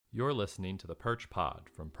You're listening to the Perch Pod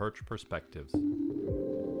from Perch Perspectives.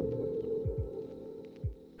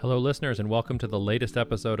 Hello, listeners, and welcome to the latest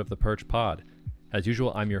episode of the Perch Pod. As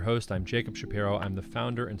usual, I'm your host. I'm Jacob Shapiro. I'm the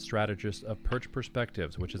founder and strategist of Perch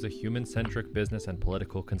Perspectives, which is a human-centric business and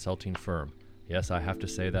political consulting firm. Yes, I have to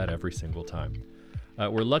say that every single time.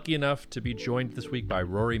 We're lucky enough to be joined this week by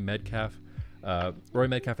Rory Medcalf. Rory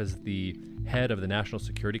Medcalf is the head of the National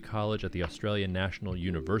Security College at the Australian National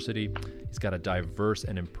University. He's got a diverse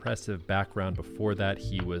and impressive background. Before that,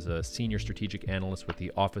 he was a senior strategic analyst with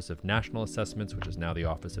the Office of National Assessments, which is now the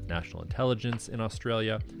Office of National Intelligence in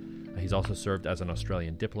Australia. He's also served as an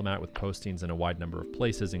Australian diplomat with postings in a wide number of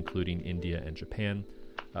places, including India and Japan.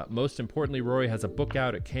 Most importantly, Rory has a book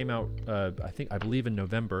out. It came out, I believe in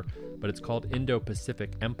November, but it's called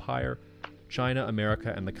Indo-Pacific Empire, China,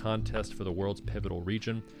 America, and the Contest for the World's Pivotal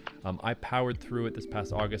Region. I powered through it this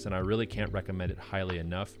past August, and I really can't recommend it highly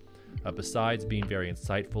enough. Besides being very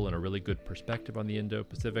insightful and a really good perspective on the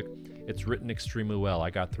Indo-Pacific, it's written extremely well. I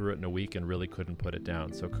got through it in a week and really couldn't put it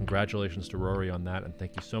down. So congratulations to Rory on that, and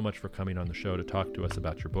thank you so much for coming on the show to talk to us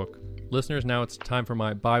about your book. Listeners, now it's time for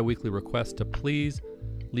my bi-weekly request to please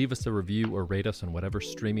leave us a review or rate us on whatever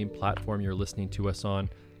streaming platform you're listening to us on.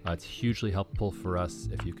 It's hugely helpful for us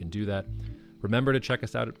if you can do that. Remember to check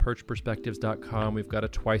us out at perchperspectives.com. We've got a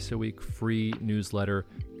twice-a-week free newsletter.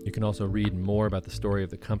 You can also read more about the story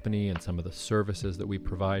of the company and some of the services that we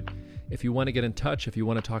provide. If you want to get in touch, if you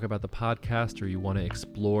want to talk about the podcast, or you want to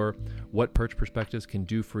explore what Perch Perspectives can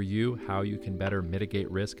do for you, how you can better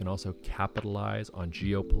mitigate risk and also capitalize on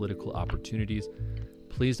geopolitical opportunities,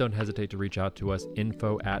 please don't hesitate to reach out to us,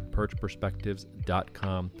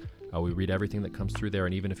 info@perchperspectives.com. We read everything that comes through there,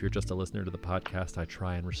 and even if you're just a listener to the podcast, I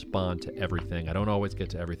try and respond to everything. I don't always get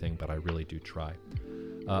to everything, but I really do try.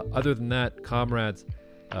 Other than that, comrades,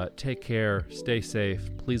 take care, stay safe,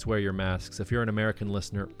 please wear your masks. If you're an American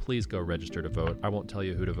listener, please go register to vote. I won't tell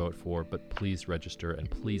you who to vote for, but please register, and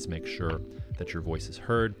please make sure that your voice is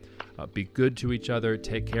heard. Be good to each other,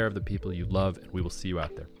 take care of the people you love, and we will see you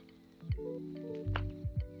out there.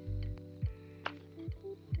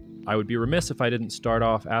 I would be remiss if I didn't start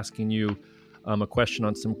off asking you a question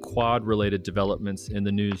on some Quad-related developments in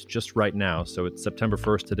the news just right now. So it's September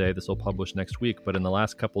 1st today. This will publish next week. But in the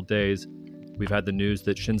last couple days, we've had the news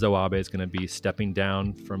that Shinzo Abe is going to be stepping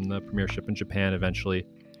down from the premiership in Japan eventually.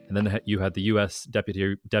 And then you had the U.S.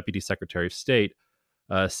 Deputy Secretary of State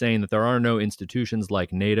saying that there are no institutions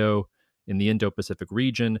like NATO in the Indo-Pacific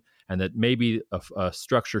region, and that maybe a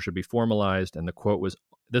structure should be formalized. And the quote was,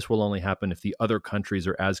 "This will only happen if the other countries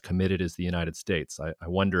are as committed as the United States." I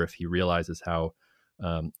wonder if he realizes how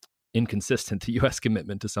inconsistent the U.S.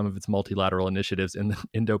 commitment to some of its multilateral initiatives in the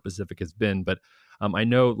Indo-Pacific has been. But I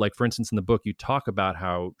know, like, for instance, in the book, you talk about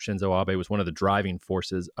how Shinzo Abe was one of the driving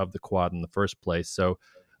forces of the Quad in the first place. So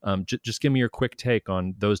just give me your quick take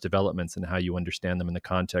on those developments and how you understand them in the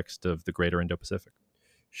context of the greater Indo-Pacific.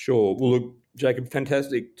 Sure. Well, look, Jacob,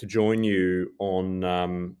 fantastic to join you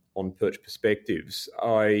on Perch Perspectives.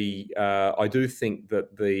 I do think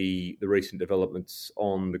that the recent developments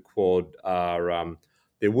on the Quad are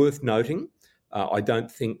they're worth noting. I don't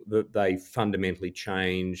think that they fundamentally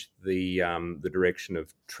change the direction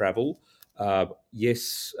of travel.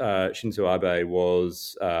 Yes, Shinzo Abe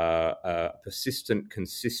was a persistent,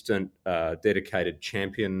 consistent, dedicated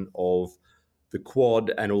champion of the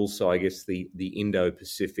Quad, and also, I guess, the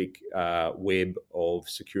Indo-Pacific web of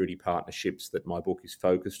security partnerships that my book is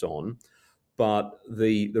focused on. But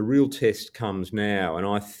the real test comes now, and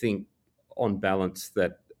I think, on balance,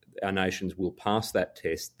 that our nations will pass that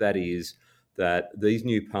test. That is, that these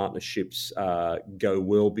new partnerships go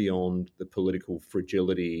well beyond the political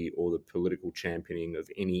fragility or the political championing of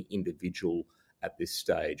any individual at this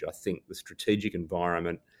stage. I think the strategic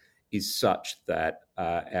environment is such that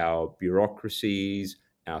our bureaucracies,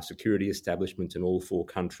 our security establishments in all four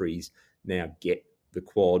countries now get the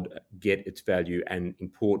Quad, get its value, and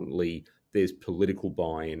importantly, there's political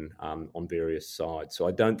buy-in on various sides. So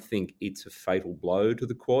I don't think it's a fatal blow to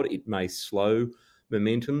the Quad. It may slow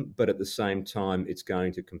momentum, but at the same time, it's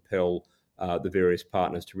going to compel the various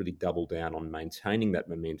partners to really double down on maintaining that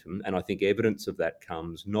momentum. And I think evidence of that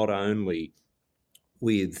comes not only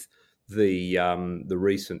with the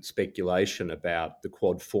recent speculation about the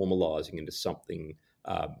Quad formalising into something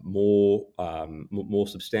more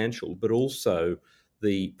substantial, but also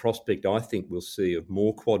the prospect, I think, we'll see of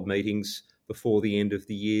more Quad meetings before the end of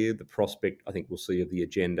the year. The prospect, I think, we'll see of the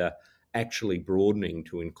agenda actually broadening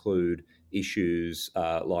to include issues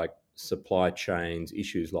like supply chains,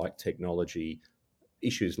 issues like technology,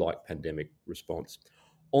 issues like pandemic response.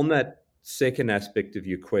 On that second aspect of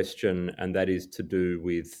your question, and that is to do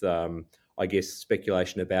with, I I guess,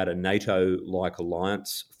 speculation about a NATO-like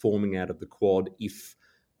alliance forming out of the Quad if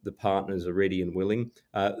the partners are ready and willing.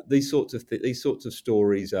 These sorts of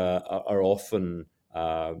stories are often,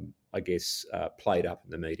 played up in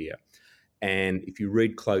the media. And if you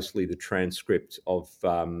read closely the transcript of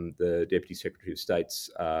the Deputy Secretary of State's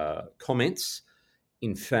comments,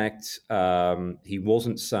 in fact, he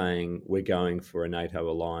wasn't saying we're going for a NATO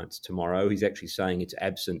alliance tomorrow. He's actually saying it's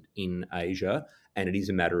absent in Asia, and it is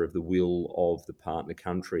a matter of the will of the partner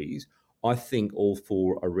countries. I think all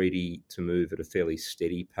four are ready to move at a fairly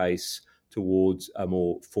steady pace towards a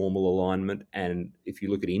more formal alignment. And if you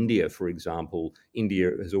look at India, for example,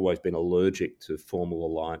 India has always been allergic to formal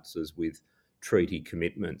alliances with treaty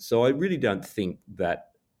commitments. So I really don't think that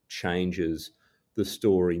changes the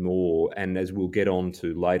story more. And as we'll get on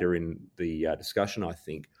to later in the discussion, I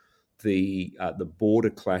think the border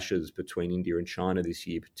clashes between India and China this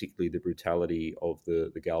year, particularly the brutality of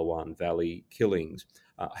the Galwan Valley killings,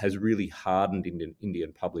 has really hardened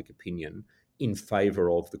Indian public opinion in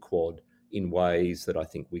favour of the Quad in ways that I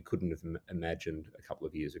think we couldn't have imagined a couple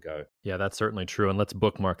of years ago. Yeah, that's certainly true. And let's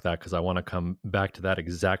bookmark that because I want to come back to that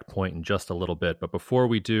exact point in just a little bit. But before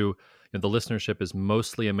we do, the listenership is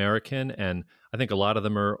mostly American, and I think a lot of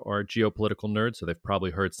them are geopolitical nerds, so they've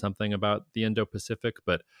probably heard something about the Indo-Pacific.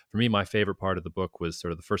 But for me, my favorite part of the book was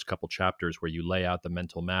sort of the first couple chapters where you lay out the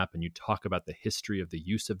mental map and you talk about the history of the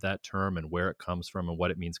use of that term and where it comes from and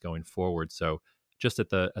what it means going forward. So just at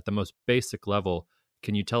the most basic level,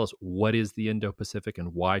 can you tell us what is the Indo-Pacific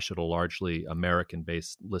and why should a largely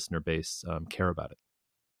American-based listener base care about it?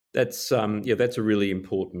 That's a really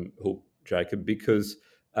important hook, Jacob, because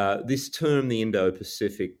this term, the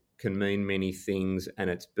Indo-Pacific, can mean many things, and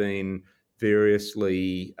it's been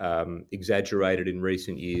variously exaggerated in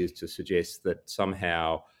recent years to suggest that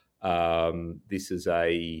somehow this is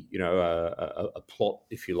a plot,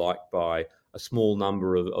 if you like, by a small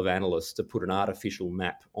number of analysts to put an artificial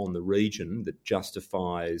map on the region that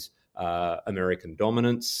justifies American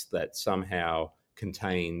dominance, that somehow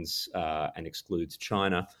contains and excludes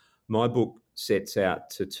China. My book sets out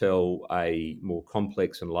to tell a more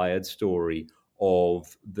complex and layered story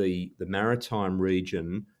of the maritime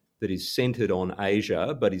region that is centred on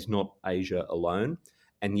Asia, but is not Asia alone.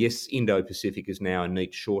 And yes, Indo-Pacific is now a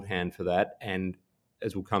neat shorthand for that. And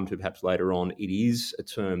as we'll come to perhaps later on, it is a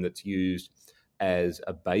term that's used as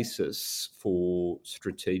a basis for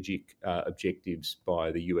strategic objectives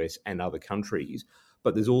by the US and other countries.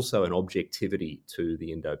 But there's also an objectivity to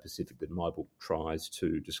the Indo-Pacific that my book tries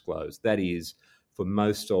to disclose. That is, for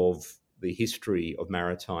most of the history of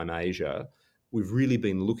maritime Asia, we've really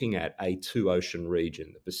been looking at a two-ocean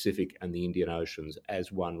region, the Pacific and the Indian Oceans,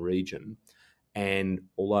 as one region. And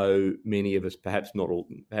although many of us, perhaps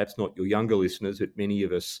not your younger listeners, but many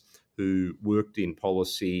of us who worked in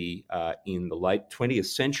policy in the late 20th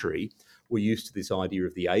century were used to this idea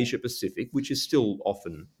of the Asia-Pacific, which is still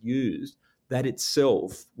often used, that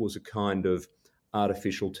itself was a kind of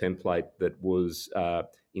artificial template that was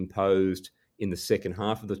imposed in the second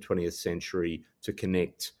half of the 20th century to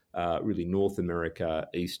connect really North America,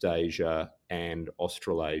 East Asia, and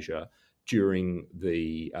Australasia during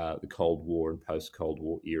the Cold War and post-Cold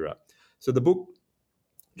War era. So the book,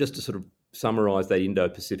 just to sort of summarise that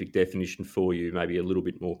Indo-Pacific definition for you maybe a little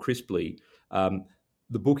bit more crisply,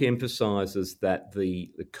 the book emphasises that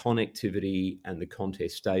the connectivity and the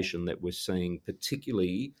contestation that we're seeing,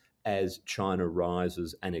 particularly as China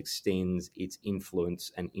rises and extends its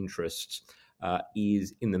influence and interests,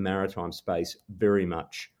 is in the maritime space very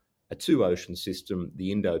much a two-ocean system,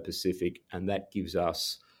 the Indo-Pacific, and that gives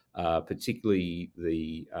us particularly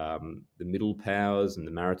the middle powers and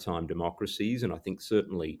the maritime democracies, and I think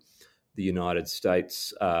certainly the United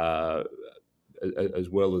States, as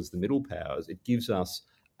well as the middle powers, it gives us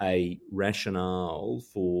a rationale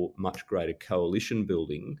for much greater coalition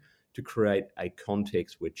building to create a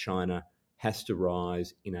context where China has to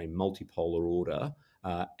rise in a multipolar order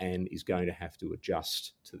and is going to have to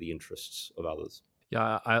adjust to the interests of others.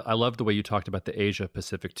 Yeah, I love the way you talked about the Asia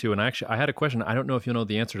Pacific too. And actually, I had a question. I don't know if you know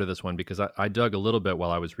the answer to this one because I dug a little bit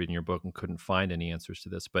while I was reading your book and couldn't find any answers to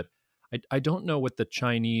this. But I don't know what the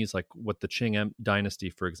Chinese, like what the Qing dynasty,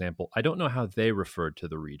 for example, I don't know how they referred to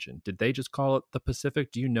the region. Did they just call it the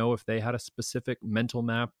Pacific? Do you know if they had a specific mental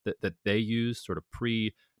map that they used sort of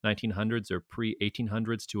pre-1900s or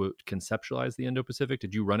pre-1800s to conceptualize the Indo-Pacific?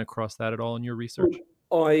 Did you run across that at all in your research?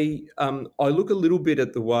 I look a little bit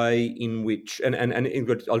at the way in which, and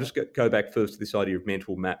I'll just go back first to this idea of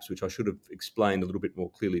mental maps, which I should have explained a little bit more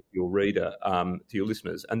clearly to your reader, to your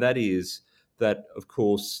listeners, and that is that, of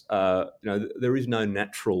course, there is no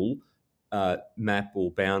natural map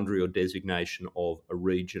or boundary or designation of a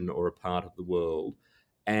region or a part of the world.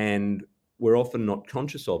 And we're often not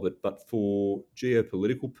conscious of it, but for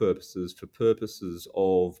geopolitical purposes, for purposes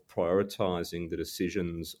of prioritising the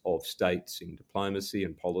decisions of states in diplomacy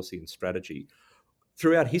and policy and strategy,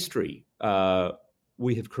 throughout history,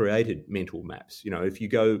 we have created mental maps. If you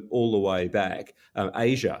go all the way back,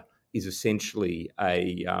 Asia is essentially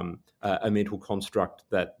a mental construct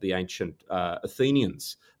that the ancient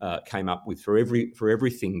Athenians came up with for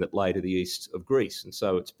everything that lay to the east of Greece, and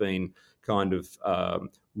so it's been kind of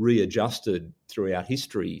readjusted throughout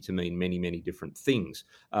history to mean many, many different things.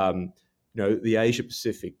 The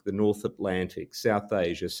Asia-Pacific, the North Atlantic, South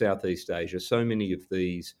Asia, Southeast Asia, so many of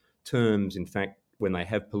these terms, in fact, when they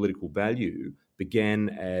have political value, began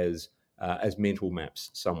as mental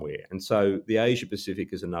maps somewhere. And so the Asia-Pacific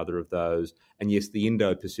is another of those. And yes, the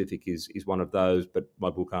Indo-Pacific is one of those, but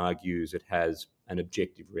my book argues it has an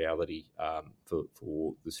objective reality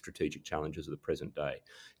for the strategic challenges of the present day.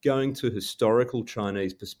 Going to historical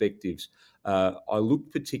Chinese perspectives, I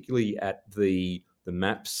looked particularly at the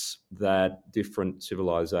maps that different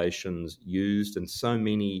civilizations used, and so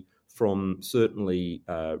many from certainly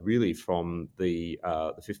really from the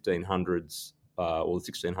 1500s or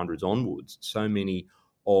the 1600s onwards, so many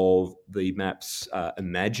of the maps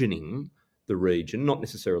imagining the region, not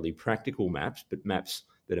necessarily practical maps, but maps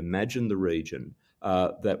that imagine the region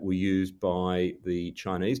that were used by the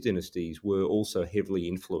Chinese dynasties were also heavily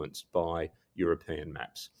influenced by European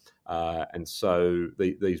maps. And so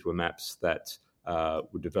these were maps that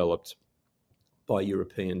were developed by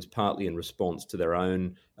Europeans, partly in response to their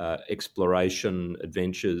own exploration,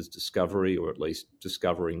 adventures, discovery, or at least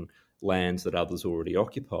discovering lands that others already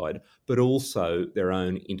occupied, but also their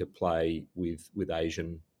own interplay with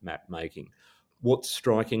Asian map making. What's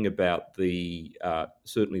striking about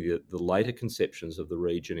certainly the later conceptions of the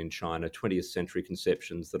region in China, 20th century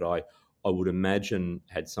conceptions that I would imagine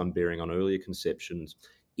had some bearing on earlier conceptions,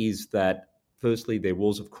 is that firstly there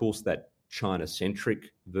was, of course, that China-centric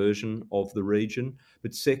version of the region,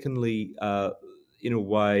 but secondly, in a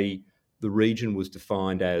way, the region was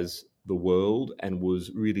defined as the world and was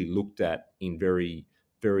really looked at in very,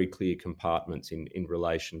 very clear compartments in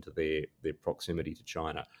relation to their proximity to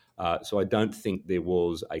China. So I don't think there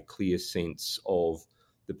was a clear sense of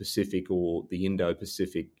the Pacific or the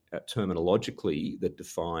Indo-Pacific terminologically that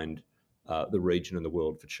defined the region and the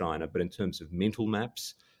world for China. But in terms of mental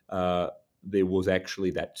maps, there was actually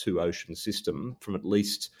that two-ocean system from at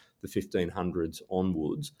least the 1500s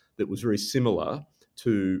onwards that was very similar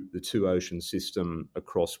to the two-ocean system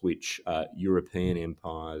across which European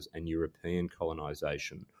empires and European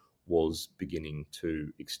colonisation was beginning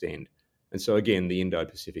to extend. And so again, the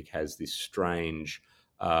Indo-Pacific has this strange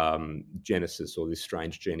genesis or this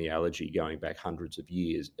strange genealogy going back hundreds of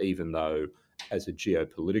years, even though as a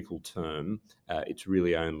geopolitical term, it's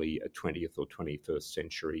really only a 20th or 21st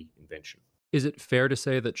century invention. Is it fair to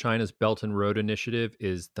say that China's Belt and Road Initiative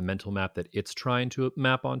is the mental map that it's trying to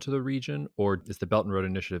map onto the region? Or is the Belt and Road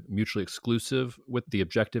Initiative mutually exclusive with the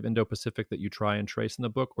objective Indo-Pacific that you try and trace in the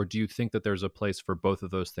book? Or do you think that there's a place for both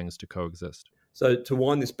of those things to coexist? So to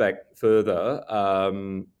wind this back further,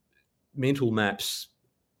 mental maps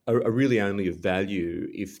are really only of value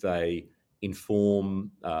if they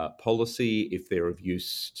inform policy, if they're of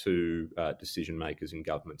use to decision makers in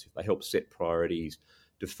governments, if they help set priorities,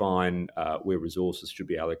 define where resources should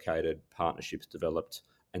be allocated, partnerships developed,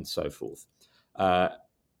 and so forth.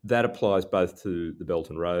 That applies both to the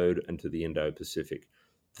Belt and Road and to the Indo-Pacific.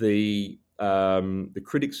 The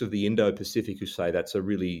critics of the Indo-Pacific who say that's a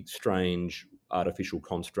really strange artificial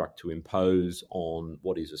construct to impose on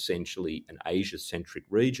what is essentially an Asia-centric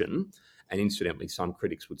region, and incidentally, some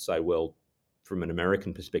critics would say, well, from an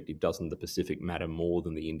American perspective, doesn't the Pacific matter more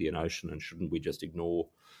than the Indian Ocean, and shouldn't we just ignore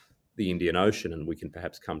the Indian Ocean? And we can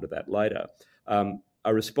perhaps come to that later.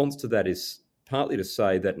 A response to that is partly to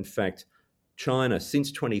say that, in fact, China,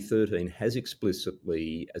 since 2013, has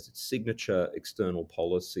explicitly, as its signature external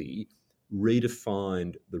policy,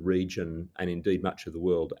 redefined the region and indeed much of the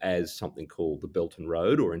world as something called the Belt and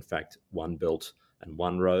Road, or in fact, one belt and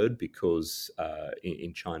one road, because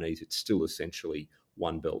in Chinese it's still essentially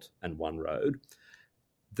one belt and one road.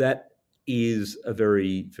 That is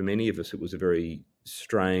for many of us, it was a very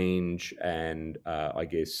strange and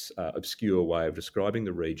obscure way of describing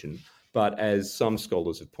the region. But as some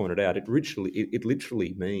scholars have pointed out, it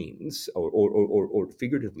literally means, or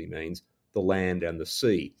figuratively means, the land and the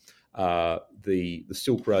sea. The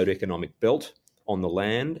Silk Road economic belt on the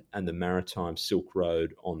land and the maritime Silk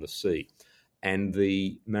Road on the sea. And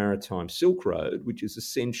the maritime Silk Road, which is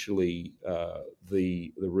essentially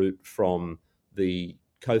the route from the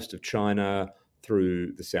coast of China,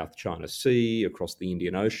 through the South China Sea, across the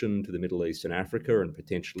Indian Ocean to the Middle East and Africa, and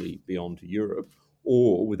potentially beyond to Europe,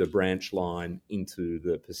 or with a branch line into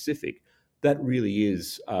the Pacific. That really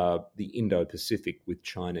is the Indo-Pacific with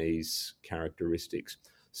Chinese characteristics.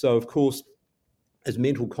 So, of course, as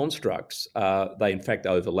mental constructs, they in fact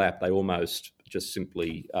overlap. They almost just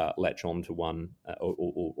simply latch onto one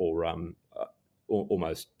or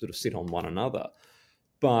almost sort of sit on one another.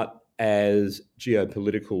 But as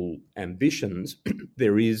geopolitical ambitions,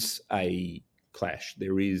 there is a clash.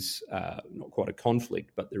 There is not quite a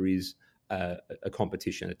conflict, but there is a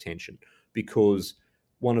competition, a tension, because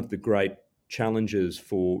one of the great challenges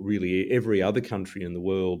for really every other country in the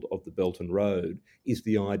world of the Belt and Road is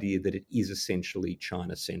the idea that it is essentially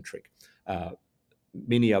China-centric.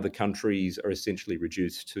 Many other countries are essentially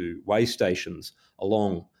reduced to way stations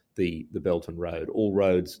along the Belt and Road. All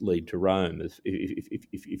roads lead to Rome,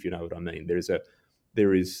 if you know what I mean.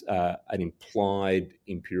 There is an implied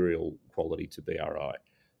imperial quality to BRI.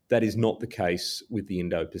 That is not the case with the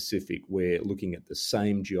Indo-Pacific, where looking at the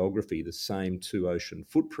same geography, the same two-ocean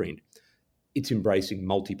footprint, it's embracing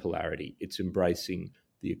multipolarity. It's embracing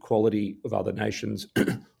the equality of other nations,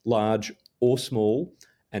 large or small,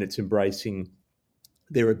 and it's embracing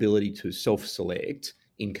their ability to self-select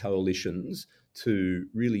in coalitions to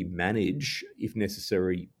really manage, if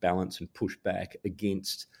necessary, balance and push back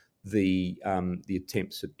against the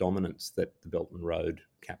attempts at dominance that the Belt and Road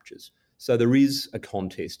captures. So there is a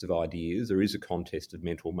contest of ideas, there is a contest of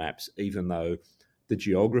mental maps, even though the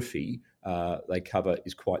geography they cover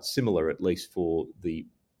is quite similar, at least for the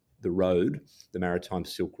road, the Maritime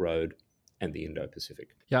Silk Road, and the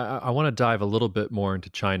Indo-Pacific. Yeah, I want to dive a little bit more into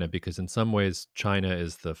China, because in some ways, China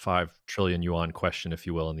is the 5 trillion yuan question, if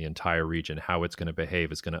you will, in the entire region. How it's going to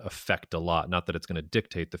behave is going to affect a lot. Not that it's going to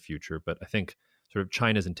dictate the future, but I think sort of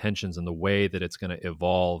China's intentions and the way that it's going to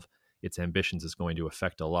evolve its ambitions is going to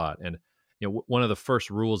affect a lot. And one of the first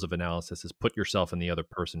rules of analysis is put yourself in the other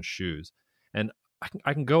person's shoes. And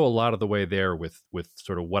I can go a lot of the way there with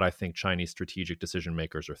sort of what I think Chinese strategic decision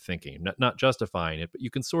makers are thinking. Not justifying it, but you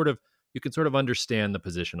can sort of understand the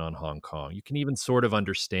position on Hong Kong. You can even sort of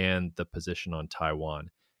understand the position on Taiwan.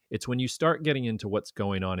 It's when you start getting into what's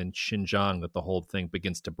going on in Xinjiang that the whole thing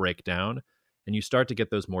begins to break down, and you start to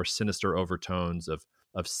get those more sinister overtones of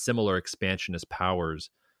similar expansionist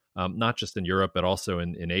powers, not just in Europe, but also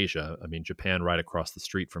in Asia. I mean, Japan, right across the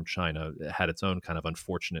street from China, had its own kind of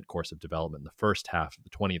unfortunate course of development in the first half of the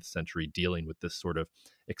 20th century, dealing with this sort of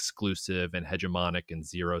exclusive and hegemonic and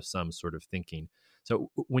zero-sum sort of thinking.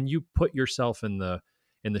 So when you put yourself in the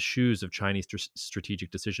shoes of Chinese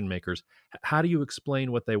strategic decision makers, how do you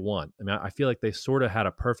explain what they want? I mean, I feel like they sort of had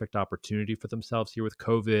a perfect opportunity for themselves here with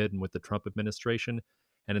COVID and with the Trump administration.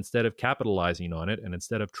 And instead of capitalizing on it, and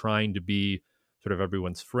instead of trying to be sort of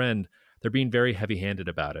everyone's friend, they're being very heavy-handed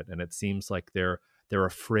about it. And it seems like they're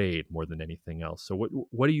afraid more than anything else. So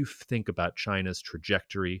what do you think about China's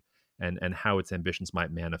trajectory and how its ambitions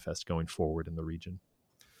might manifest going forward in the region?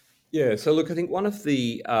 Yeah, so look, I think one of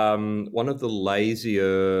the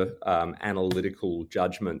lazier analytical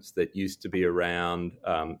judgments that used to be around,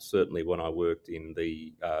 certainly when I worked in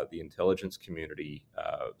the intelligence community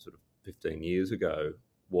sort of 15 years ago,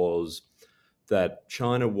 was that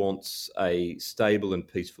China wants a stable and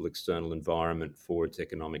peaceful external environment for its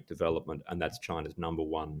economic development, and that's China's number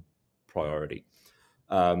one priority.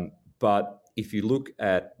 But if you look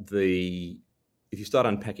at if you start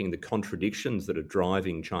unpacking the contradictions that are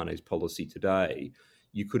driving Chinese policy today,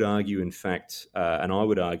 you could argue, in fact, and I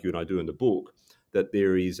would argue, and I do in the book, that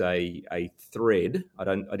there is a thread. I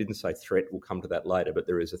didn't say threat. We'll come to that later, but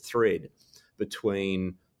there is a thread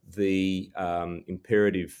between the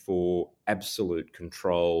imperative for absolute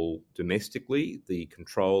control domestically, the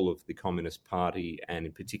control of the Communist Party, and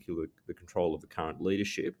in particular the control of the current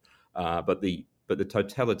leadership, but the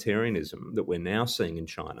totalitarianism that we're now seeing in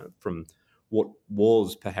China from what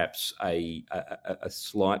was perhaps a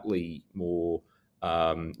slightly more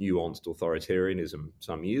nuanced authoritarianism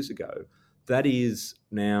some years ago, that is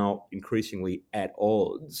now increasingly at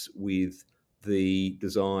odds with the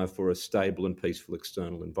desire for a stable and peaceful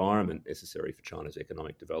external environment necessary for China's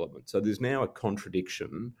economic development. So there's now a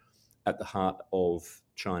contradiction at the heart of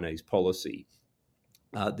Chinese policy.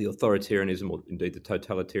 The authoritarianism, or indeed the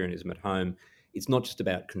totalitarianism at home, it's not just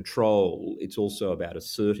about control, it's also about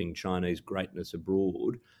asserting Chinese greatness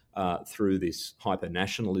abroad through this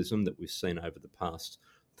hyper-nationalism that we've seen over the past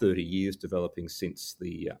 30 years developing since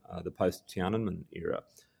the post-Tiananmen era.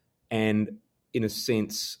 And in a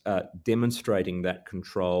sense, demonstrating that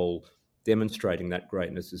control, demonstrating that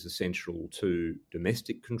greatness is essential to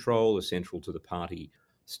domestic control, essential to the party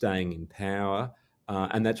staying in power,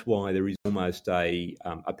 And that's why there is almost a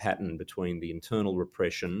pattern between the internal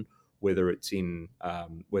repression, whether it's in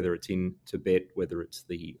Tibet, whether it's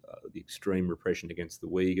the extreme repression against the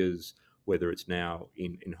Uyghurs, whether it's now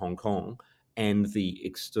in Hong Kong, and the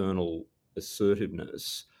external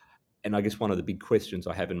assertiveness. And I guess one of the big questions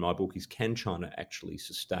I have in my book is, can China actually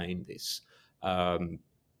sustain this?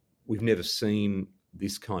 We've never seen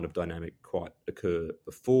this kind of dynamic quite occur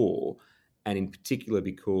before, and in particular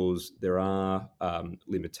because there are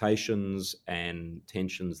limitations and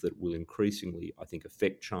tensions that will increasingly, I think,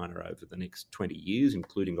 affect China over the next 20 years,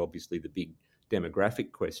 including obviously the big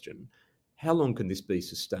demographic question. How long can this be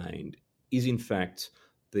sustained? Is in fact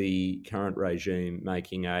the current regime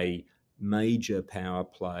making a major power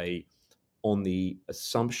play on the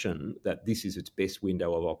assumption that this is its best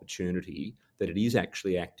window of opportunity, that it is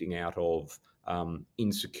actually acting out of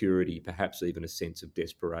insecurity, perhaps even a sense of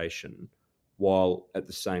desperation, while at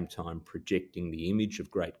the same time projecting the image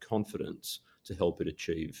of great confidence to help it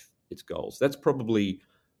achieve its goals? That's probably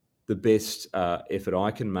the best effort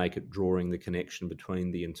I can make at drawing the connection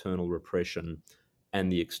between the internal repression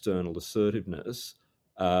and the external assertiveness.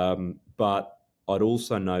 But I'd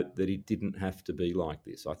also note that it didn't have to be like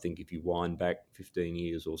this. I think if you wind back 15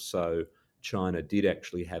 years or so, China did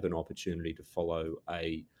actually have an opportunity to follow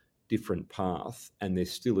a different path, and there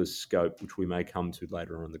still is scope, which we may come to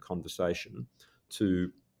later on in the conversation,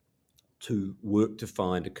 to work to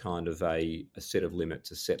find a kind of a set of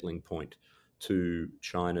limits, a settling point to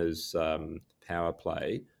China's power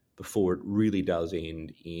play before it really does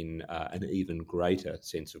end in an even greater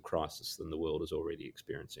sense of crisis than the world is already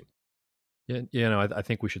experiencing. Yeah, I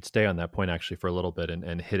think we should stay on that point actually for a little bit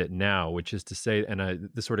and hit it now, which is to say,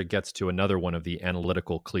 this sort of gets to another one of the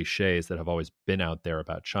analytical cliches that have always been out there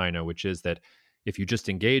about China, which is that if you just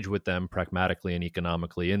engage with them pragmatically and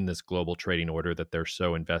economically in this global trading order that they're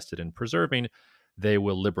so invested in preserving, they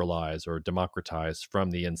will liberalize or democratize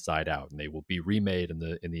from the inside out, and they will be remade in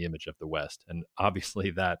the image of the West. And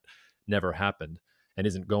obviously that never happened and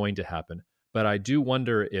isn't going to happen. But I do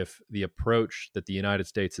wonder if the approach that the United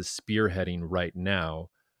States is spearheading right now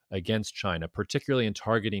against China, particularly in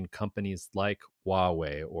targeting companies like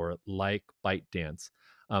Huawei or like ByteDance,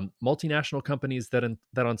 multinational companies that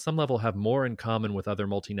on some level have more in common with other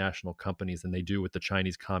multinational companies than they do with the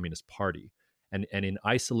Chinese Communist Party, and in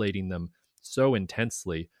isolating them so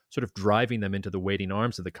intensely, sort of driving them into the waiting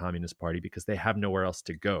arms of the Communist Party because they have nowhere else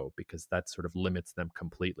to go, because that sort of limits them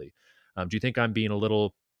completely. Do you think I'm being a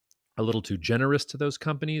little too generous to those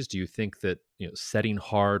companies? Do you think that setting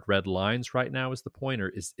hard red lines right now is the point,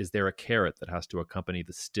 or is there a carrot that has to accompany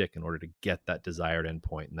the stick in order to get that desired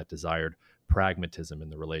endpoint and that desired pragmatism in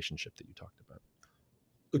the relationship that you talked about?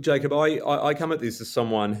 Look, Jacob, I come at this as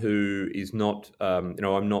someone who is not,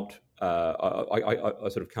 I'm not. I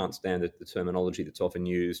sort of can't stand the terminology that's often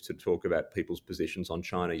used to talk about people's positions on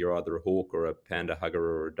China. You're either a hawk or a panda hugger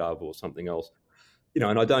or a dove or something else.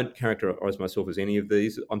 And I don't characterize myself as any of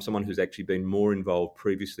these. I'm someone who's actually been more involved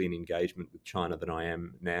previously in engagement with China than I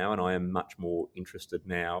am now, and I am much more interested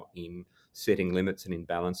now in setting limits and in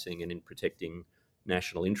balancing and in protecting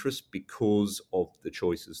national interests because of the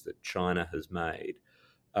choices that China has made.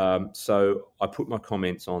 So I put my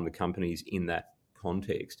comments on the companies in that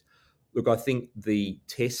context. Look, I think the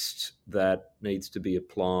test that needs to be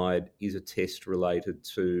applied is a test related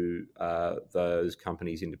to those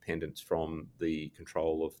companies' independence from the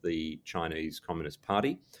control of the Chinese Communist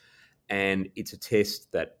Party. And it's a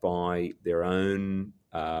test that by their own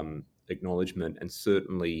acknowledgement, and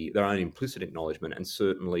certainly their own implicit acknowledgement, and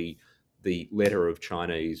certainly the letter of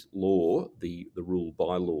Chinese law, the rule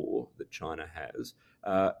by law that China has,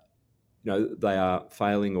 they are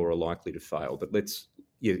failing or are likely to fail. But look,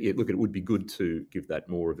 it would be good to give that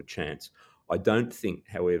more of a chance. I don't think,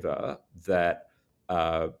 however, that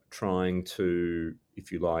trying to,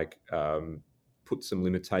 if you like, put some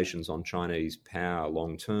limitations on Chinese power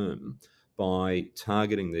long term by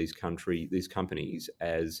targeting these companies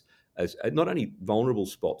as not only vulnerable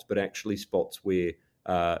spots, but actually spots where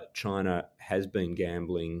China has been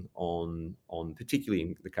gambling on, particularly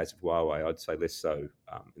in the case of Huawei, I'd say less so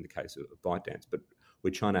in the case of ByteDance, but where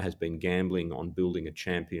China has been gambling on building a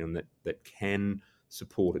champion that can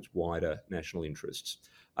support its wider national interests.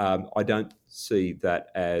 I don't see that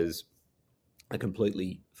as a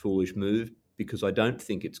completely foolish move, because I don't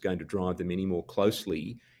think it's going to drive them any more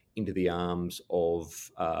closely into the arms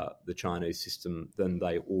of the Chinese system than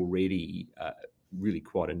they already really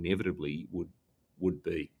quite inevitably would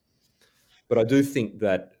be. But I do think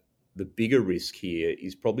that the bigger risk here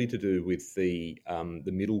is probably to do with the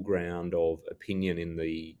middle ground of opinion in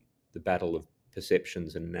the battle of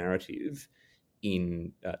perceptions and narrative,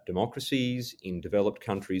 in democracies, in developed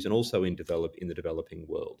countries, and also in the developing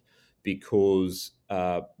world. Because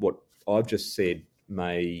what I've just said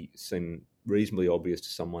may seem reasonably obvious to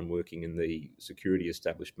someone working in the security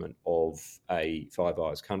establishment of a Five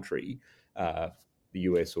Eyes country, the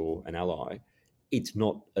US or an ally. It's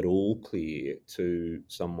not at all clear to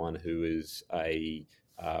someone who is an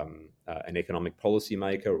economic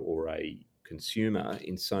policymaker or a consumer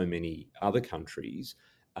in so many other countries.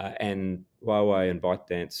 And Huawei and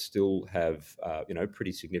ByteDance still have,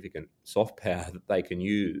 pretty significant soft power that they can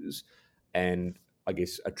use, and I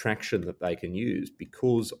guess attraction that they can use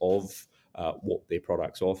because of what their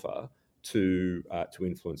products offer to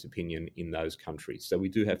influence opinion in those countries. So we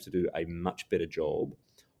do have to do a much better job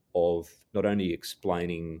of not only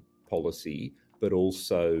explaining policy, but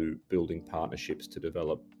also building partnerships to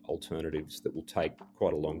develop alternatives that will take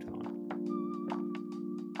quite a long time.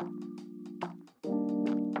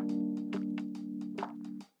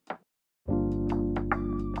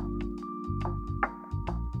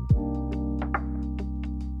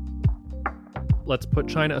 Let's put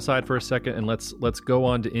China aside for a second and let's go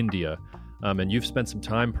on to India. And you've spent some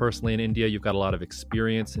time personally in India. You've got a lot of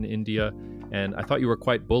experience in India, and I thought you were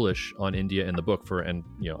quite bullish on India in the book. And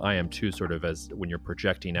I am too, sort of, as when you're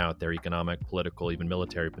projecting out their economic, political, even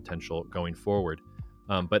military potential going forward.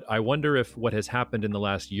 But I wonder if what has happened in the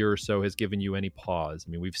last year or so has given you any pause.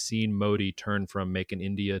 I mean, we've seen Modi turn from Make in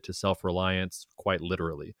India to self-reliance quite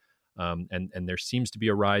literally, and there seems to be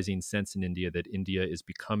a rising sense in India that India is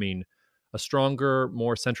becoming a stronger,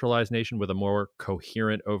 more centralized nation with a more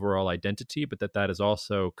coherent overall identity, but that is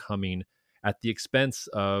also coming at the expense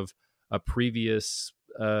of a previous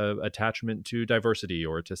attachment to diversity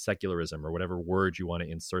or to secularism or whatever word you want to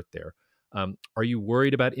insert there. Are you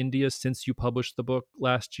worried about India since you published the book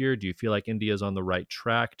last year? Do you feel like India is on the right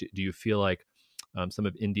track? Do you feel like some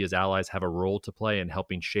of India's allies have a role to play in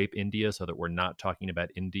helping shape India so that we're not talking about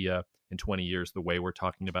India in 20 years the way we're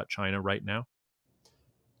talking about China right now?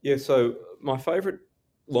 Yeah, so my favourite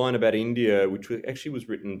line about India, which actually was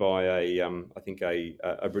written by I think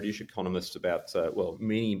a British economist about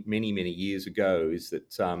many years ago, is that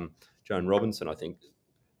Joan Robinson, I think,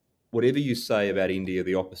 whatever you say about India,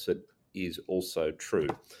 the opposite is also true,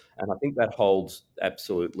 and I think that holds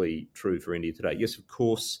absolutely true for India today. Yes, of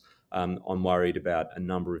course, I'm worried about a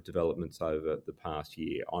number of developments over the past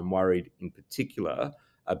year. I'm worried in particular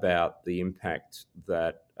about the impact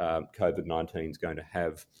that COVID-19 is going to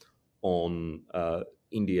have on the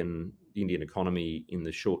Indian economy in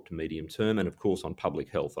the short to medium term, and of course on public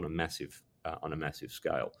health on a massive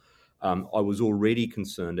scale. I was already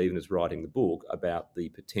concerned, even as writing the book, about the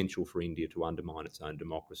potential for India to undermine its own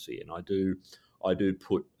democracy, and I do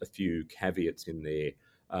put a few caveats in there.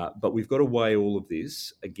 But we've got to weigh all of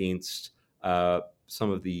this against some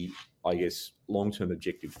of the, I guess, long-term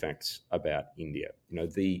objective facts about India.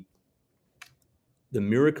 The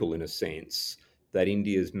miracle, in a sense, that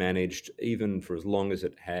India's managed, even for as long as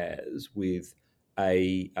it has, with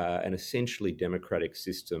an essentially democratic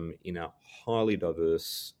system in a highly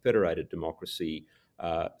diverse, federated democracy,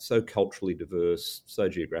 so culturally diverse, so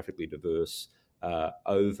geographically diverse,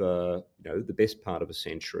 over the best part of a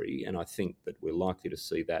century. And I think that we're likely to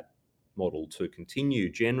see that model to continue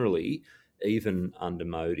generally, even under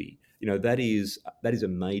Modi. That is a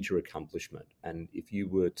major accomplishment. And if you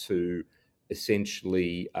were to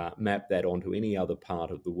essentially map that onto any other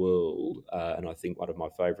part of the world, and I think one of my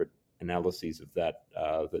favourite analyses of that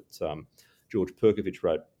George Perkovich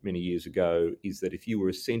wrote many years ago is that if you were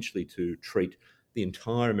essentially to treat the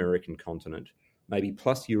entire American continent, maybe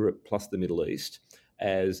plus Europe, plus the Middle East,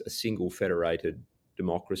 as a single federated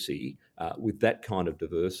democracy with that kind of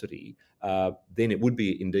diversity, then it would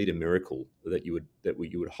be indeed a miracle that you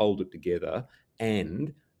would hold it together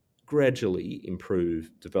and gradually improve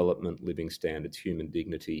development, living standards, human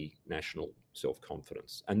dignity, national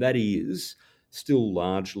self-confidence. And that is still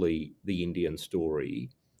largely the Indian story,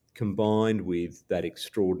 combined with that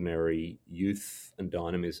extraordinary youth and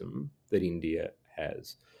dynamism that India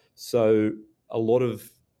has. So a lot of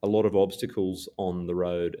obstacles on the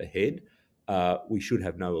road ahead. We should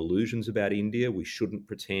have no illusions about India. We shouldn't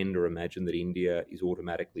pretend or imagine that India is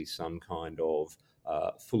automatically some kind of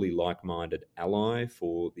fully like-minded ally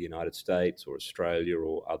for the United States or Australia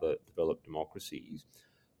or other developed democracies.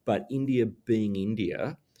 But India being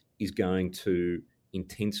India is going to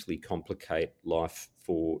intensely complicate life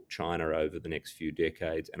for China over the next few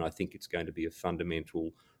decades. And I think it's going to be a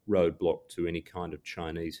fundamental roadblock to any kind of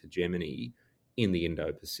Chinese hegemony in the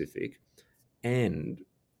Indo-Pacific. And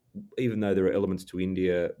even though there are elements to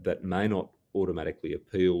India that may not automatically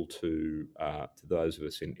appeal to those of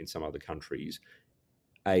us in some other countries,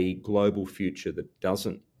 a global future that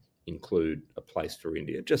doesn't include a place for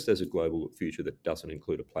India, just as a global future that doesn't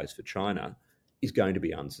include a place for China, is going to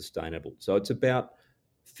be unsustainable. So it's about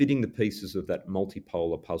fitting the pieces of that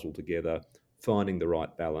multipolar puzzle together, finding the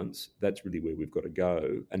right balance. That's really where we've got to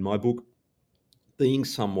go. And my book, being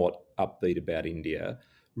somewhat upbeat about India,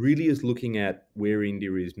 really is looking at where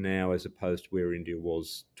India is now as opposed to where India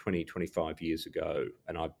was 20, 25 years ago.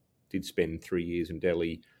 And I did spend 3 years in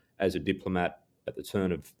Delhi as a diplomat at the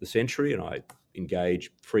turn of the century, and I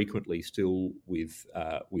engage frequently still with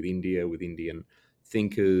India, with Indian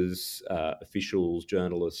thinkers, officials,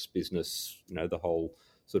 journalists, business, the whole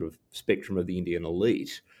sort of spectrum of the Indian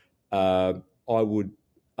elite. I would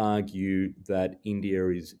argue that India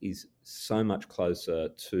is so much closer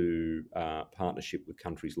to partnership with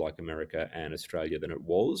countries like America and Australia than it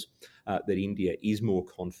was, that India is more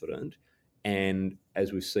confident. And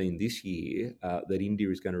as we've seen this year, that India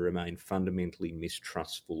is going to remain fundamentally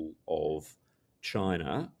mistrustful of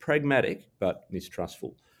China, pragmatic, but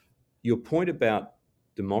mistrustful. Your point about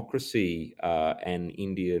democracy and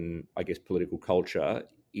Indian, I guess, political culture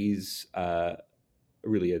is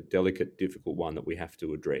really a delicate, difficult one that we have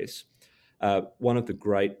to address. One of the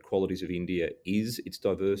great qualities of India is its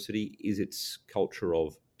diversity, is its culture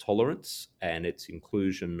of tolerance and its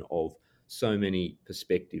inclusion of so many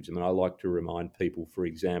perspectives. I mean, I like to remind people, for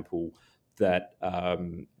example, that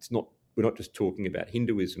we're not just talking about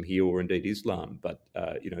Hinduism here or indeed Islam, but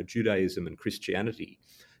Judaism and Christianity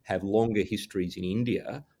have longer histories in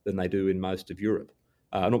India than they do in most of Europe.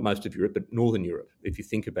 Not most of Europe, but Northern Europe. If you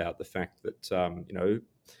think about the fact that,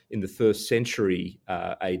 in the first century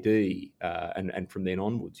AD and from then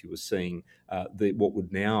onwards, you were seeing what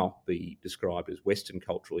would now be described as Western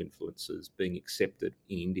cultural influences being accepted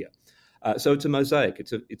in India. So it's a mosaic.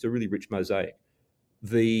 It's a really rich mosaic.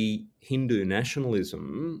 The Hindu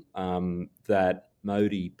nationalism that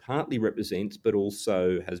Modi partly represents, but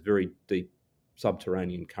also has very deep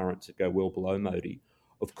subterranean currents that go well below Modi,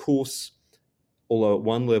 of course. Although at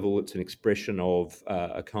one level it's an expression of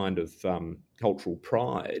a kind of cultural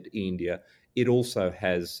pride in India, it also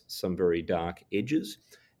has some very dark edges,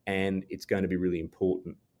 and it's going to be really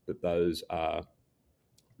important that those are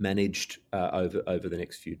managed over the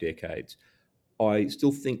next few decades. I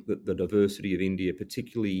still think that the diversity of India,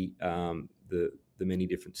 particularly the many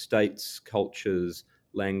different states, cultures,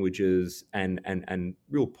 languages, and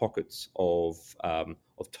real pockets of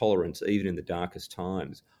tolerance, even in the darkest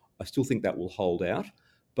times, I still think that will hold out,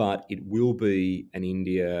 but it will be an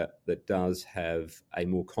India that does have a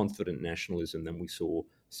more confident nationalism than we saw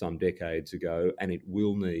some decades ago, and it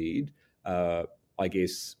will need, I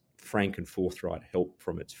guess, frank and forthright help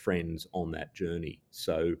from its friends on that journey.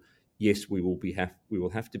 So, yes, we will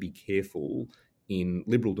have to be careful in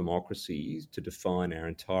liberal democracies to define our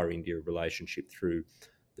entire India relationship through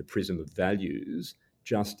the prism of values.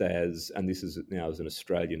 Just as, and this is now as an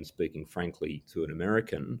Australian speaking frankly to an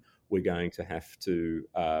American, we're going to have to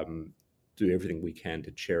do everything we can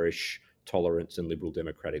to cherish tolerance and liberal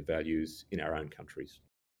democratic values in our own countries.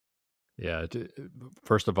 Yeah.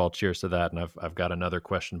 First of all, cheers to that. And I've got another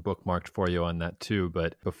question bookmarked for you on that too.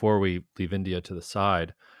 But before we leave India to the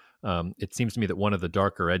side, it seems to me that one of the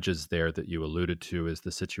darker edges there that you alluded to is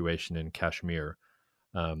the situation in Kashmir.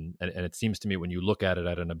 And it seems to me when you look at it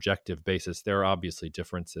at an objective basis, there are obviously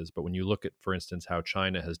differences. But when you look at, for instance, how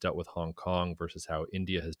China has dealt with Hong Kong versus how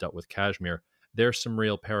India has dealt with Kashmir, there's some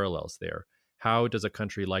real parallels there. How does a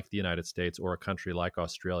country like the United States or a country like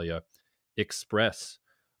Australia express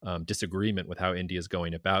disagreement with how India is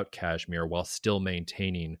going about Kashmir while still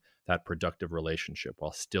maintaining that productive relationship,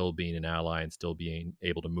 while still being an ally and still being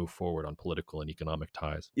able to move forward on political and economic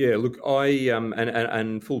ties? Yeah, look, I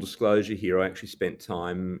and full disclosure here, I actually spent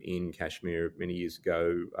time in Kashmir many years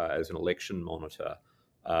ago as an election monitor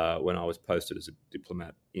when I was posted as a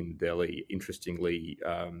diplomat in Delhi. Interestingly,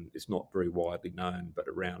 it's not very widely known, but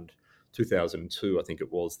around 2002, I think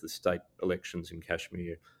it was, the state elections in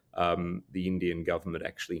Kashmir, the Indian government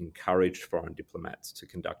actually encouraged foreign diplomats to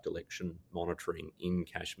conduct election monitoring in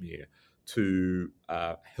Kashmir to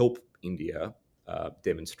help India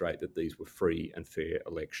demonstrate that these were free and fair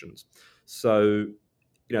elections. So,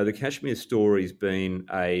 the Kashmir story has been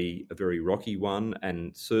a very rocky one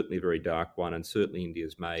and certainly a very dark one, and certainly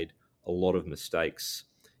India's made a lot of mistakes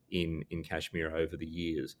in Kashmir over the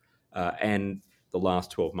years. And the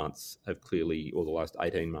last 12 months have clearly, or the last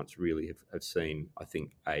 18 months really, have seen, I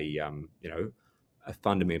think, a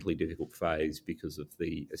fundamentally difficult phase because of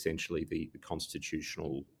essentially the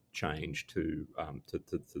constitutional change to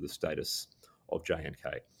the status of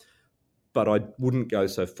J&K. but I wouldn't go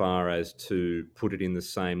so far as to put it in the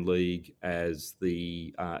same league as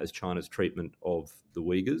as China's treatment of the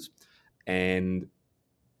Uyghurs. And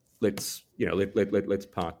let's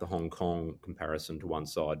park the Hong Kong comparison to one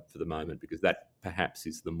side for the moment, because that perhaps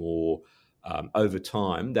is the more over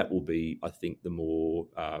time that will be, I think, the more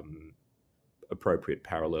appropriate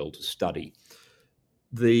parallel to study.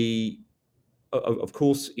 Of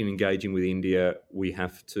course, in engaging with India, we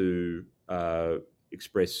have to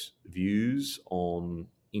express views on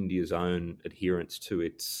India's own adherence to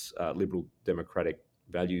its liberal democratic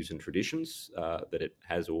values and traditions that it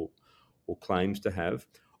has or claims to have.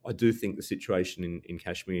 I do think the situation in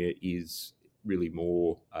Kashmir is really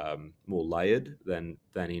more layered than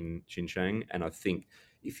in Xinjiang, and I think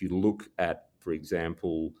if you look at, for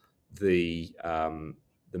example, the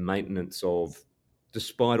maintenance of,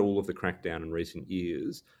 despite all of the crackdown in recent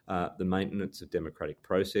years, the maintenance of democratic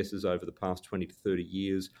processes over the past 20 to 30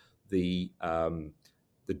 years, the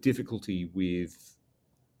difficulty with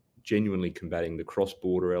genuinely combating the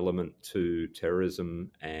cross-border element to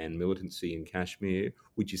terrorism and militancy in Kashmir,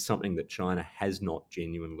 which is something that China has not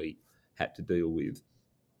genuinely had to deal with.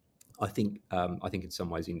 I think in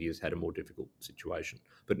some ways India's had a more difficult situation.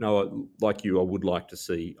 But no, like you, I would like to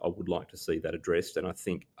see that addressed, and I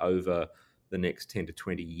think over the next 10 to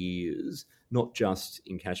 20 years, not just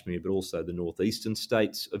in Kashmir, but also the northeastern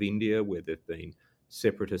states of India, where there have been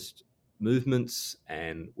separatist movements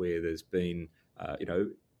and where there's been,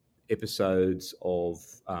 episodes of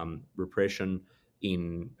repression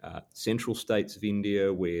in central states of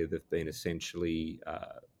India, where there have been essentially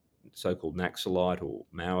so-called Naxalite or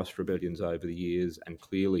Maoist rebellions over the years, and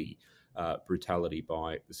clearly brutality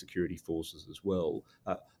by the security forces as well.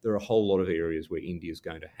 There are a whole lot of areas where India is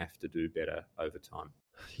going to have to do better over time.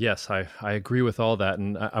 Yes, I agree with all that.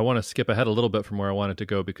 And I want to skip ahead a little bit from where I wanted to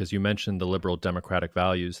go, because you mentioned the liberal democratic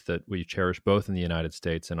values that we cherish both in the United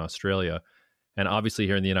States and Australia. And obviously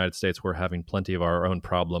here in the United States, we're having plenty of our own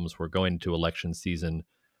problems. We're going into election season.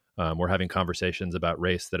 We're having conversations about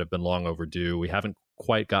race that have been long overdue. We haven't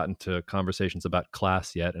quite gotten to conversations about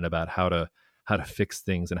class yet and about how to fix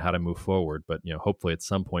things and how to move forward. But hopefully at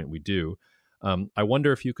some point we do. I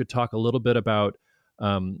wonder if you could talk a little bit about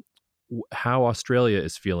how Australia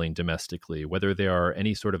is feeling domestically, whether there are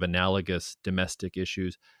any sort of analogous domestic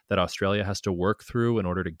issues that Australia has to work through in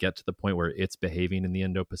order to get to the point where it's behaving in the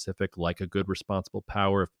Indo-Pacific like a good, responsible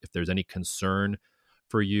power. If there's any concern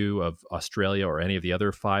for you of Australia or any of the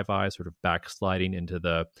other Five Eyes sort of backsliding into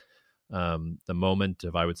the moment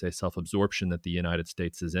of, I would say, self-absorption that the United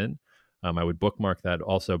States is in. I would bookmark that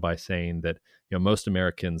also by saying that most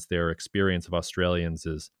Americans, their experience of Australians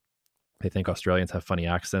is they think Australians have funny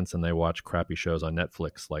accents and they watch crappy shows on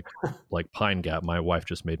Netflix like Pine Gap. My wife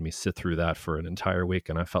just made me sit through that for an entire week,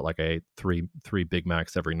 and I felt like I ate three Big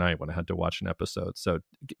Macs every night when I had to watch an episode. So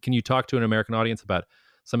can you talk to an American audience about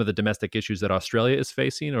some of the domestic issues that Australia is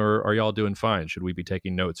facing, or are y'all doing fine? Should we be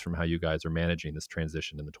taking notes from how you guys are managing this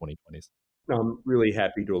transition in the 2020s? I'm really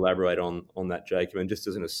happy to elaborate on that, Jacob. And just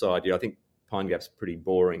as an aside, I think Pine Gap's pretty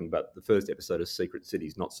boring, but the first episode of Secret City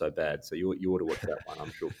is not so bad. So you ought to watch that one,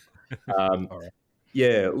 I'm sure. Right.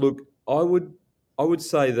 Yeah, look, I would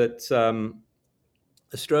say that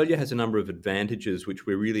Australia has a number of advantages which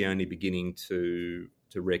we're really only beginning to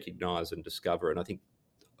recognise and discover. And I think,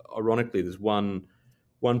 ironically, there's one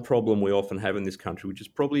problem we often have in this country, which is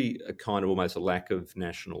probably a kind of almost a lack of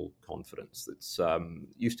national confidence. That's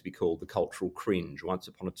used to be called the cultural cringe. Once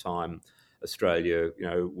upon a time, Australia,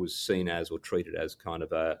 was seen as or treated as kind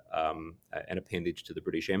of an appendage to the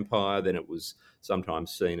British Empire. Then it was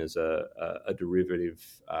sometimes seen as a derivative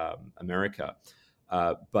America.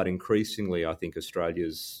 But increasingly, I think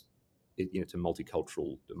Australia's it's a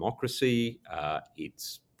multicultural democracy.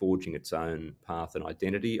 It's forging its own path and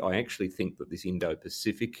identity. I actually think that this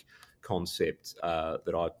Indo-Pacific concept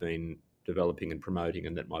that I've been developing and promoting,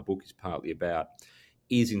 and that my book is partly about,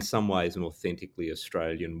 is in some ways an authentically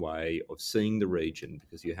Australian way of seeing the region,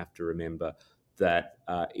 because you have to remember that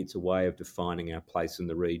it's a way of defining our place in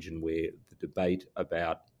the region where the debate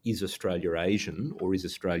about is Australia Asian or is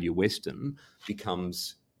Australia Western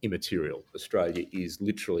becomes immaterial. Australia is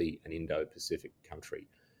literally an Indo-Pacific country.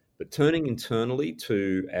 But turning internally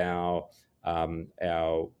to our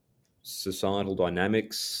societal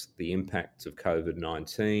dynamics, the impacts of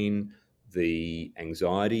COVID-19, the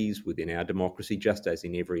anxieties within our democracy, just as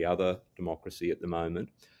in every other democracy at the moment,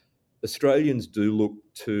 Australians do look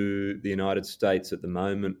to the United States at the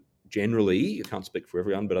moment. Generally, I can't speak for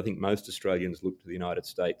everyone, but I think most Australians look to the United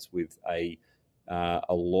States with a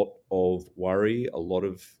lot of worry, a lot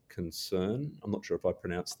of concern. I'm not sure if I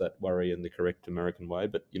pronounced that worry in the correct American way,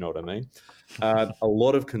 but you know what I mean. A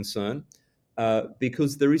lot of concern.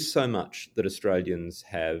 Because there is so much that Australians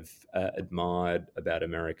have admired about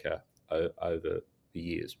America over the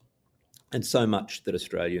years, and so much that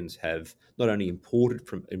Australians have not only imported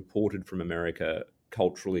from America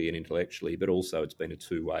culturally and intellectually, but also it's been a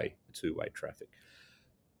two-way traffic.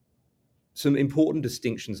 Some important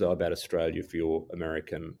distinctions, though, about Australia for your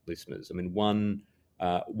American listeners. I mean, one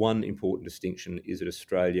important distinction is that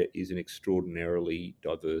Australia is an extraordinarily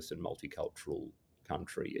diverse and multicultural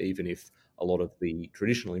country, even if a lot of the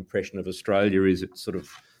traditional impression of Australia is it's sort of,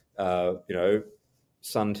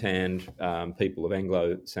 suntanned people of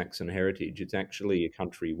Anglo-Saxon heritage. It's actually a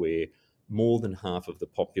country where more than half of the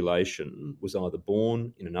population was either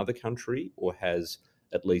born in another country or has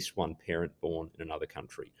at least one parent born in another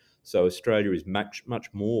country. So Australia is much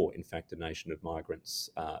more, in fact, a nation of migrants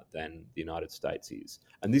than the United States is.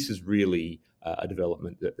 And this is really a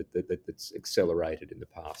development that's accelerated in the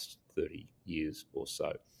past 30 years or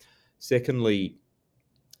so. Secondly,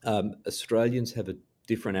 Australians have a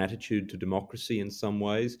different attitude to democracy in some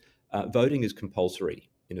ways. Voting is compulsory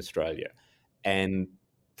in Australia. And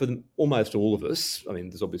for almost all of us, I mean,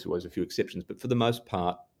 there's obviously always a few exceptions, but for the most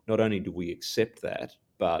part, not only do we accept that,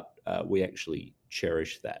 but we actually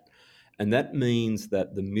cherish that. And that means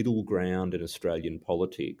that the middle ground in Australian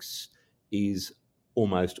politics is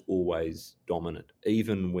almost always dominant,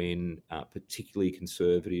 even when particularly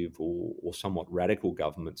conservative or somewhat radical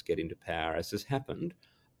governments get into power, as has happened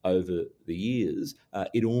over the years.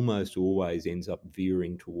 It almost always ends up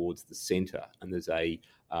veering towards the centre, and there's a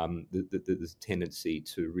tendency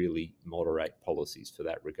to really moderate policies for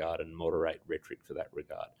that regard and moderate rhetoric for that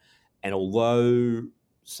regard. And although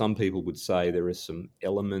some people would say there are some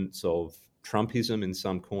elements of Trumpism in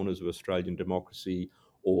some corners of Australian democracy,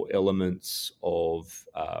 or elements of,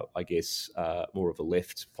 more of a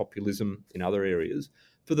left populism in other areas,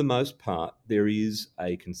 for the most part, there is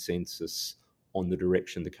a consensus on the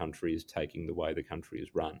direction the country is taking, the way the country is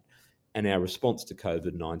run. And our response to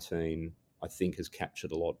COVID-19, I think, has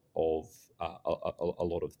captured a lot of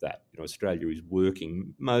that. Australia is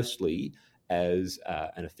working mostly as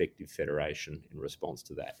an effective federation in response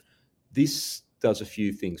to that. This does a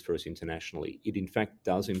few things for us internationally. It, in fact,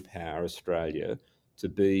 does empower Australia to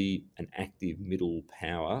be an active middle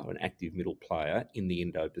power, an active middle player in the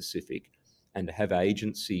Indo-Pacific, and to have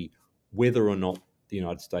agency whether or not the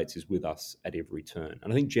United States is with us at every turn.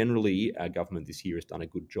 And I think generally our government this year has done a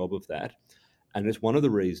good job of that. And it's one of the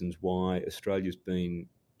reasons why Australia's been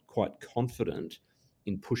quite confident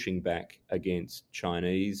in pushing back against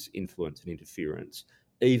Chinese influence and interference,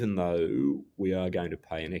 even though we are going to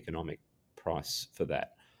pay an economic price for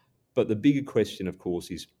that. But the bigger question, of course,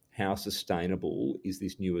 is how sustainable is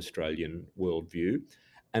this new Australian worldview?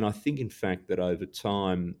 And I think, in fact, that over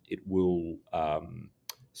time it will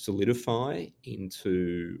solidify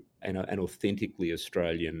into an authentically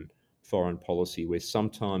Australian foreign policy, where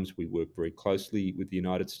sometimes we work very closely with the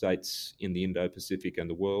United States in the Indo-Pacific and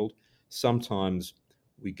the world. Sometimes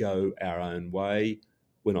we go our own way.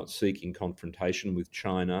 We're not seeking confrontation with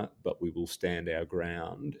China, but we will stand our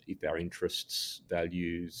ground if our interests,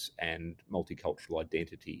 values, and multicultural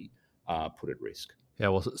identity are put at risk. Yeah,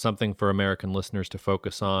 well, something for American listeners to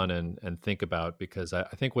focus on and think about, because I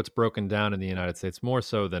think what's broken down in the United States, more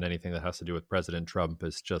so than anything that has to do with President Trump,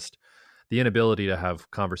 is just the inability to have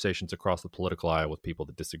conversations across the political aisle with people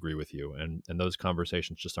that disagree with you. And those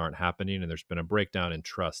conversations just aren't happening. And there's been a breakdown in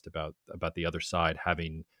trust about the other side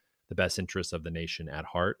having the best interests of the nation at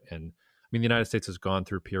heart. And I mean, the United States has gone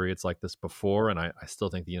through periods like this before, and I still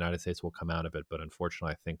think the United States will come out of it. But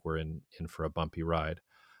unfortunately, I think we're in for a bumpy ride.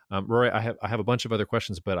 Rory, I have a bunch of other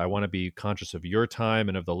questions, but I want to be conscious of your time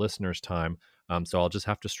and of the listeners' time. So I'll just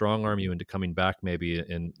have to strong arm you into coming back maybe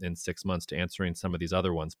in 6 months to answering some of these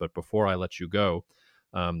other ones. But before I let you go,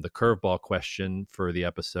 the curveball question for the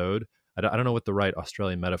episode, I don't know what the right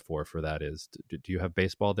Australian metaphor for that is. Do you have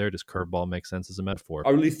baseball there? Does curveball make sense as a metaphor? I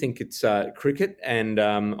really think it's cricket, and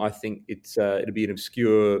I think it'll be an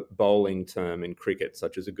obscure bowling term in cricket,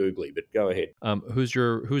 such as a googly, but go ahead.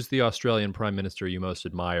 Who's the Australian Prime Minister you most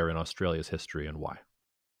admire in Australia's history, and why?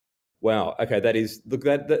 Wow. Okay, that is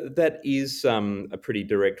a pretty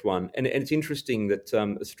direct one, and it's interesting that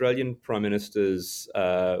Australian prime ministers,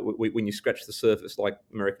 when you scratch the surface, like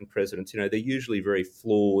American presidents, they're usually very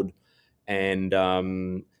flawed and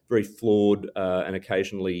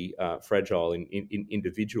occasionally fragile in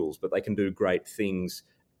individuals, but they can do great things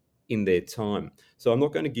in their time. So I'm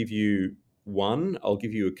not going to give you one. I'll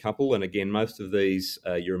give you a couple, and again, most of these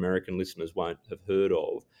your American listeners won't have heard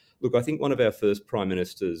of. look, I think one of our first Prime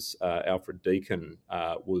Ministers, Alfred Deakin,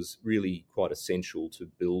 was really quite essential to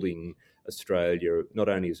building Australia, not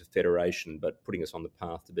only as a federation, but putting us on the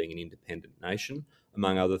path to being an independent nation.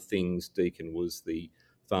 Among other things, Deakin was the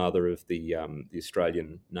father of the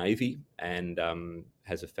Australian Navy and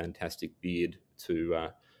has a fantastic beard to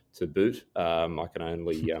boot. I can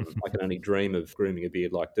only dream of grooming a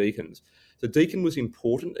beard like Deakin's. So Deakin was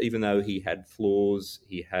important, even though he had flaws,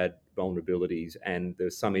 he had vulnerabilities, and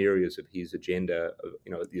there's some areas of his agenda,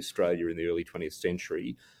 the Australia in the early 20th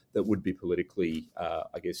century, that would be politically,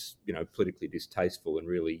 politically distasteful and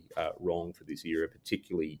really wrong for this era,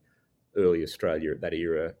 particularly early Australia at that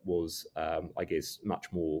era was,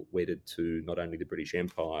 much more wedded to not only the British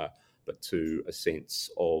Empire, but to a sense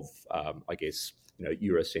of,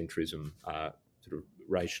 Eurocentrism, sort of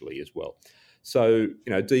racially as well. So,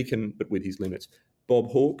 Deakin, but with his limits.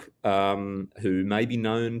 Bob Hawke, who may be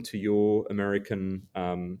known to your American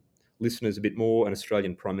listeners a bit more, an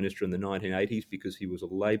Australian Prime Minister in the 1980s, because he was a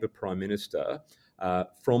Labor Prime Minister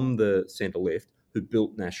from the centre-left who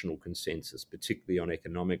built national consensus, particularly on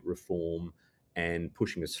economic reform and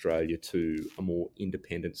pushing Australia to a more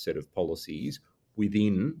independent set of policies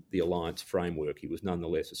within the alliance framework. He was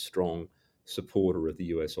nonetheless a strong supporter of the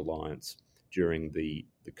US alliance during the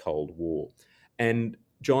Cold War. And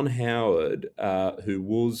John Howard, who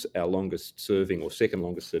was our longest-serving, or second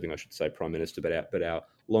longest-serving, I should say, Prime Minister, but our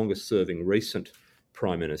longest-serving recent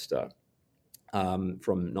Prime Minister,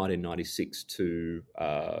 from 1996 to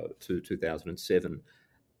 2007.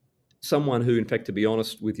 Someone who, in fact, to be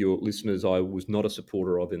honest with your listeners, I was not a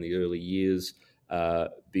supporter of in the early years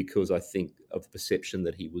because I think of the perception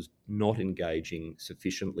that he was not engaging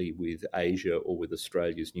sufficiently with Asia or with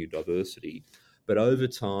Australia's new diversity. But over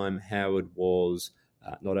time, Howard was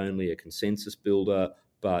not only a consensus builder,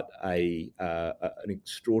 but an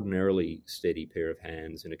extraordinarily steady pair of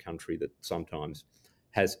hands in a country that sometimes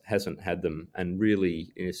hasn't had them. And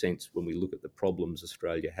really, in a sense, when we look at the problems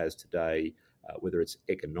Australia has today, whether it's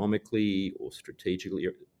economically or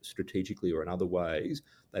strategically or in other ways,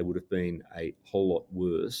 they would have been a whole lot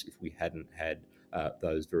worse if we hadn't had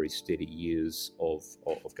those very steady years of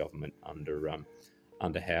government under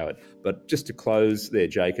Howard. But just to close there,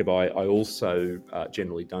 Jacob, I also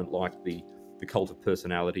generally don't like the cult of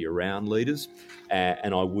personality around leaders.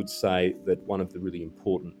 And I would say that one of the really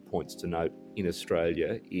important points to note in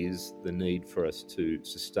Australia is the need for us to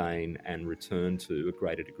sustain and return to a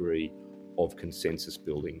greater degree of consensus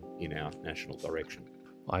building in our national direction.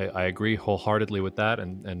 I agree wholeheartedly with that.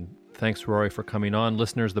 And thanks, Rory, for coming on.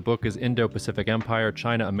 Listeners, the book is Indo-Pacific Empire,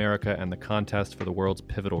 China, America, and the Contest for the World's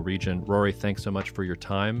Pivotal Region. Rory, thanks so much for your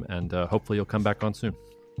time, and hopefully you'll come back on soon.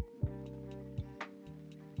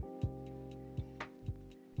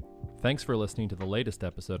 Thanks for listening to the latest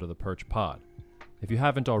episode of The Perch Pod. If you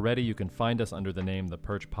haven't already, you can find us under the name The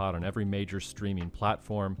Perch Pod on every major streaming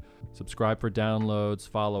platform. Subscribe for downloads,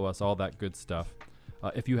 follow us, all that good stuff.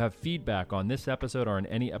 If you have feedback on this episode or on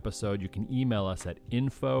any episode, you can email us at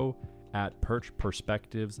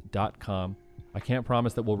info@perchperspectives.com. I can't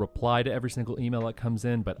promise that we'll reply to every single email that comes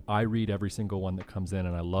in, but I read every single one that comes in,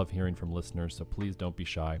 and I love hearing from listeners, so please don't be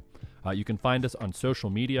shy. You can find us on social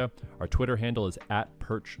media. Our Twitter handle is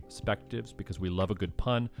 @perchperspectives because we love a good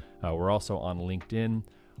pun. We're also on LinkedIn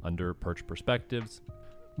under Perch Perspectives.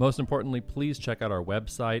 Most importantly, please check out our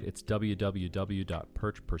website. It's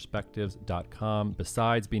www.perchperspectives.com.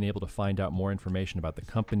 Besides being able to find out more information about the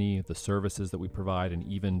company, the services that we provide, and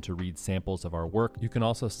even to read samples of our work, you can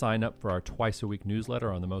also sign up for our twice-a-week newsletter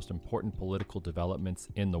on the most important political developments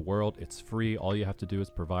in the world. It's free. All you have to do is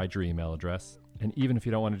provide your email address. And even if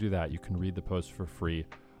you don't want to do that, you can read the post for free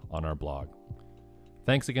on our blog.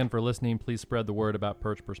 Thanks again for listening. Please spread the word about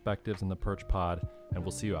Perch Perspectives and the Perch Pod, and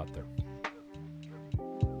we'll see you out there.